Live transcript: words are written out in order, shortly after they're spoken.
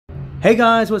Hey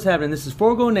guys, what's happening? This is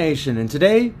Forgo Nation, and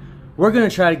today we're going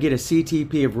to try to get a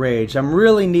CTP of Rage. I'm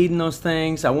really needing those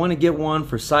things. I want to get one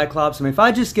for Cyclops. I mean, if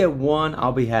I just get one,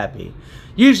 I'll be happy.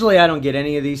 Usually I don't get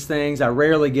any of these things. I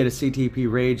rarely get a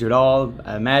CTP Rage at all.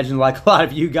 I imagine like a lot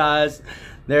of you guys,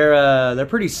 they're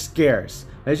pretty scarce.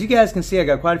 As you guys can see, I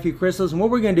got quite a few crystals, and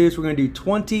what we're going to do is we're going to do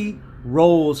 20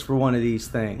 rolls for one of these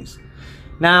things.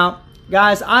 Now,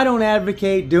 guys, I don't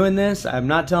advocate doing this. I'm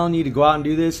not telling you to go out and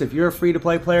do this. If you're a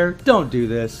free-to-play player, don't do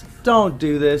this. Don't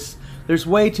do this. There's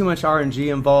way too much RNG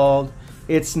involved.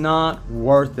 It's not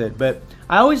worth it. But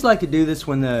I always like to do this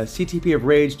when the CTP of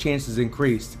Rage chance is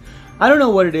increased. I don't know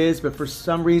what it is, but for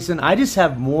some reason, I just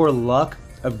have more luck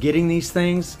of getting these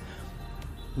things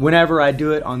whenever I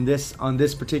do it on this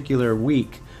particular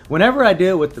week. Whenever I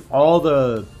do it with all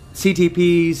the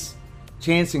CTPs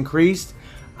chance increased,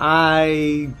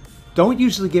 I don't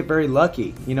usually get very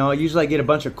lucky. You know, usually I get a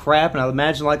bunch of crap, and I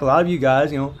imagine like a lot of you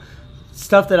guys, you know,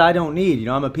 stuff that I don't need. You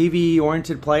know, I'm a PvE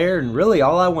oriented player, and really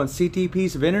all I want is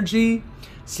CTPs of energy,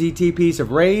 CTPs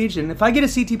of rage, and if I get a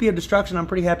CTP of destruction, I'm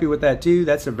pretty happy with that too.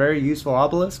 That's a very useful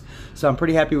obelisk, so I'm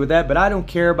pretty happy with that, but I don't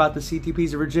care about the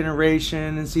CTPs of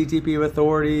regeneration and CTP of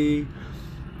authority,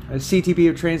 a CTP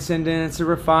of transcendence, or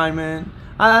refinement.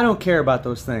 I don't care about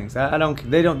those things.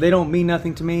 They don't mean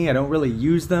nothing to me. I don't really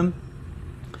use them.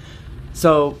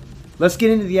 So let's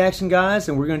get into the action, guys,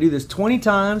 and we're going to do this 20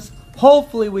 times.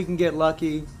 Hopefully we can get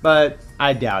lucky, but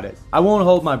I doubt it. I won't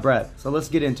hold my breath, so let's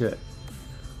get into it.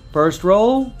 First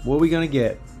roll, what are we going to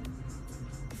get?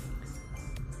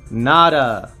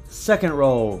 Nada. Second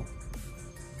roll.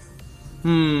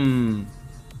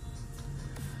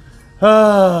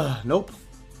 Nope.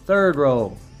 Third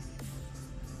roll.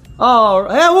 Oh,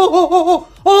 hey,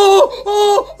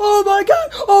 oh my god,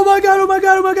 oh my god, oh my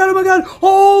god, oh my god, oh my god,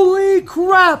 holy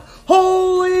crap,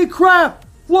 holy crap,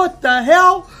 what the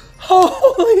hell,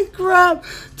 holy crap,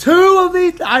 two of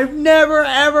these, I've never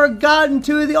ever gotten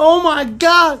two of these, oh my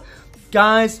god,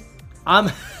 guys,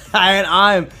 I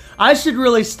should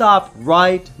really stop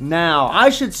right now,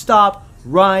 I should stop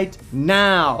right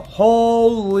now,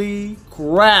 holy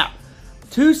crap.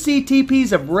 2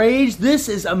 CTPs of Rage. This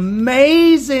is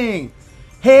amazing.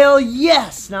 Hell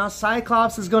yes. Now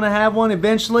Cyclops is going to have one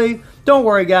eventually. Don't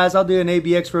worry, guys. I'll do an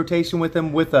ABX rotation with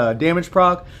him with a damage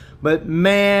proc. But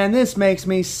man, this makes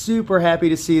me super happy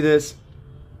to see this.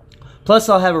 Plus,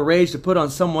 I'll have a Rage to put on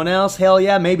someone else. Hell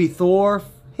yeah. Maybe Thor.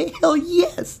 Hell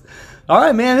yes. All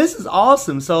right, man. This is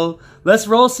awesome. So let's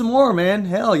roll some more, man.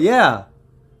 Hell yeah.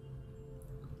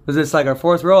 Was this like our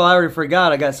 4th roll? I already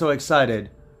forgot. I got so excited.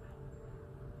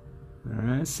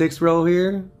 Alright, 6th roll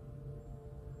here.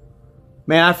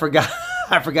 Man, I forgot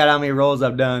I forgot how many rolls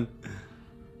I've done.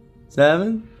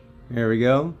 7. Here we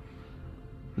go.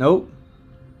 Nope.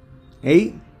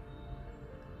 8.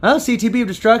 Oh, CTP of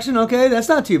destruction. Okay, that's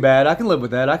not too bad. I can live with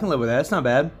that. I can live with that. It's not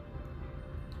bad.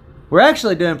 We're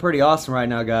actually doing pretty awesome right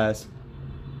now, guys.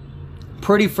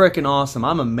 Pretty freaking awesome.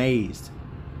 I'm amazed.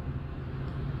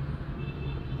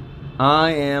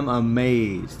 I am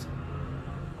amazed.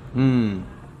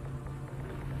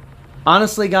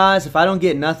 Honestly, guys, if I don't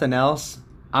get nothing else,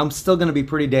 I'm still going to be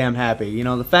pretty damn happy. You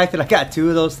know, the fact that I got 2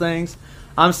 of those things,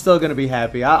 I'm still going to be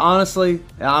happy. Honestly,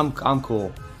 I'm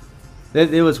cool.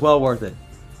 It was well worth it.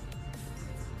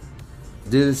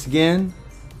 Do this again.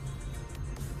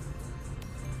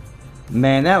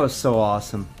 Man, that was so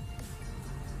awesome.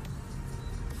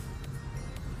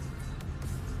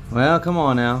 Well, come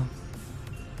on now.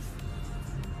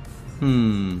 How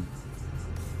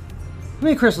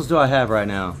many crystals do I have right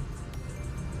now?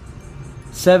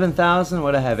 7,000.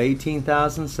 What I have?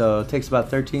 18,000. So it takes about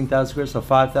 13,000 crystals. So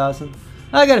 5,000.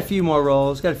 I got a few more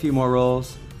rolls. Got a few more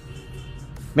rolls.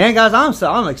 Man, guys,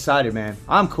 I'm excited, man.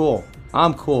 I'm cool.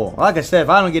 I'm cool. Like I said, if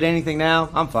I don't get anything now,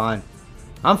 I'm fine.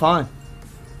 I'm fine.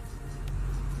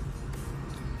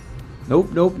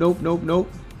 Nope, nope, nope, nope, nope.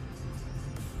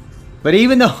 But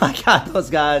even though I got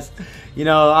those guys, you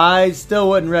know, I still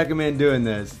wouldn't recommend doing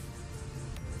this.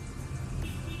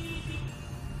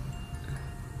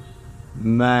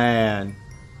 Man,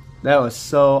 that was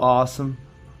so awesome.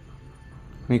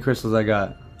 How many crystals I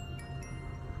got?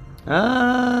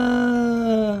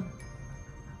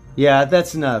 Yeah,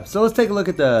 that's enough. So let's take a look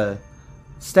at the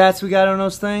stats we got on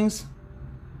those things.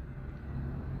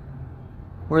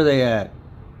 Where are they at?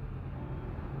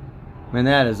 Man,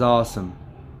 that is awesome.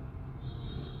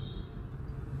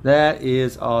 That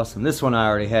is awesome. This one I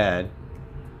already had.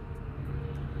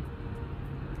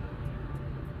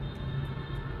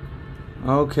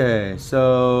 Okay,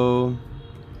 so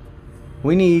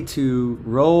we need to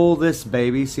roll this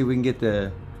baby, see if we can get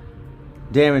the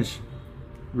damage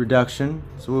reduction.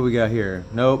 So what we got here?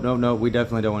 Nope, nope, nope. We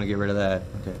definitely don't want to get rid of that.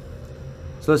 Okay.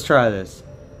 So let's try this.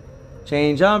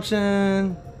 Change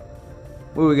option.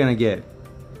 What are we gonna get?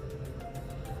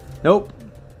 Nope.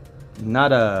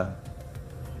 Not a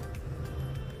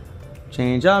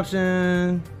change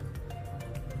option.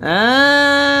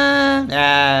 I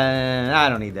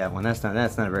don't need that one. That's not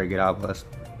a very good obelisk.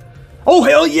 Oh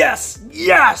hell yes!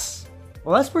 Yes!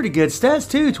 Well, that's pretty good stats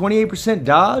too. 28%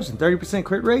 dodge and 30%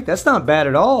 crit rate. That's not bad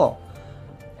at all.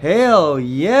 Hell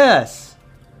yes!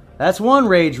 That's one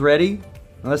rage ready.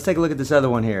 Now let's take a look at this other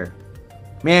one here.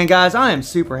 Man, guys, I am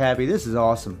super happy. This is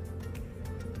awesome.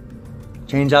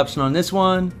 Change option on this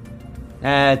one.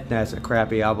 That's a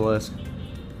crappy obelisk.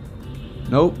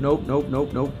 Nope, nope, nope,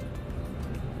 nope, nope.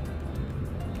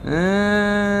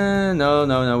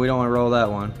 No, we don't want to roll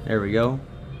that one. There we go.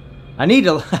 I need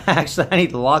to, actually, I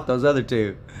need to lock those other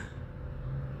two.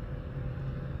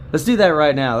 Let's do that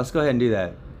right now. Let's go ahead and do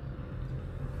that.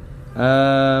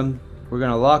 We're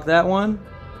going to lock that one.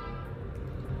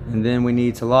 And then we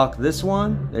need to lock this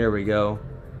one. There we go.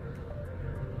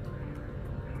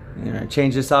 And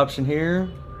change this option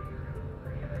here.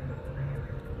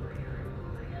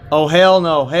 Oh, hell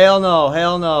no, hell no,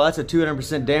 hell no. That's a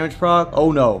 200% damage proc.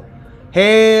 Oh, no.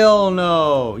 Hell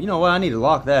no. You know what? I need to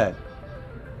lock that.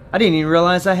 I didn't even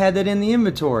realize I had that in the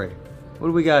inventory. What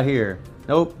do we got here?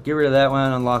 Nope. Get rid of that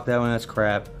one. Unlock that one. That's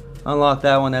crap. Unlock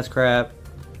that one. That's crap.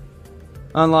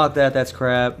 Unlock that. That's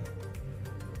crap.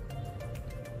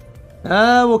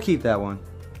 We'll keep that one.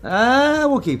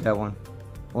 We'll keep that one.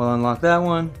 We'll unlock that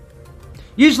one.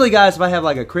 Usually, guys, if I have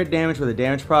like a crit damage with a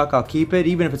damage proc, I'll keep it,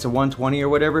 even if it's a 120 or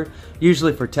whatever.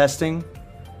 Usually for testing.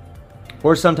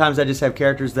 Or sometimes I just have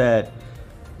characters that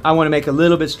I want to make a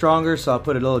little bit stronger, so I'll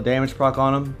put a little damage proc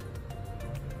on them.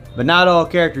 But not all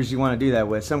characters you want to do that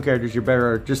with. Some characters you're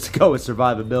better just to go with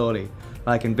survivability,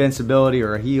 like invincibility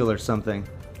or a heal or something.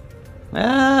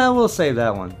 We'll save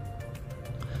that one.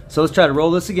 So let's try to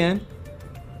roll this again.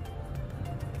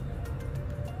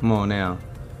 Come on now.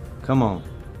 Come on.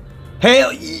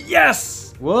 Hell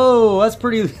yes! Whoa, that's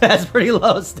pretty low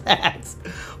stats.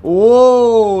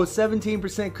 Whoa,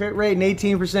 17% crit rate and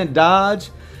 18%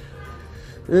 dodge.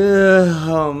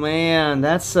 Oh man,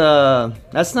 that's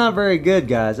not very good,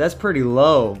 guys. That's pretty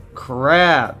low.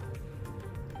 Crap.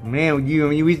 Man,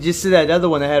 we just did that other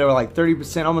one that had like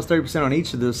 30%, almost 30% on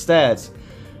each of those stats.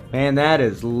 Man, that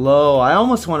is low. I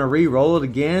almost want to re-roll it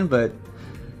again, but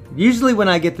usually when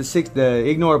I get the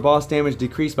ignore boss damage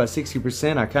decreased by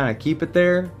 60%, I kind of keep it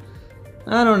there.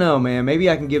 I don't know, man. Maybe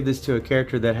I can give this to a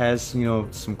character that has, you know,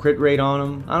 some crit rate on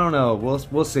them. I don't know.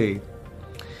 We'll see.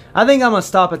 I think I'm going to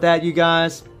stop at that, you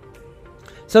guys.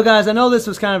 So, guys, I know this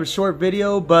was kind of a short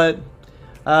video, but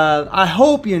I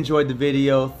hope you enjoyed the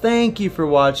video. Thank you for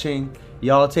watching.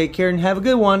 Y'all take care and have a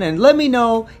good one. And let me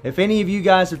know if any of you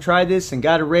guys have tried this and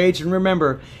got a rage. And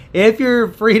remember, if you're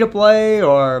free to play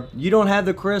or you don't have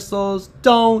the crystals,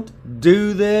 don't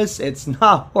do this. It's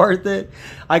not worth it.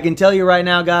 I can tell you right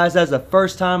now, guys, that's the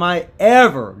first time I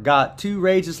ever got 2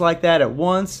 rages like that at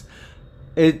once.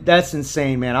 That's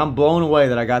insane, man. I'm blown away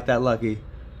that I got that lucky.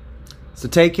 So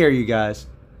take care, you guys.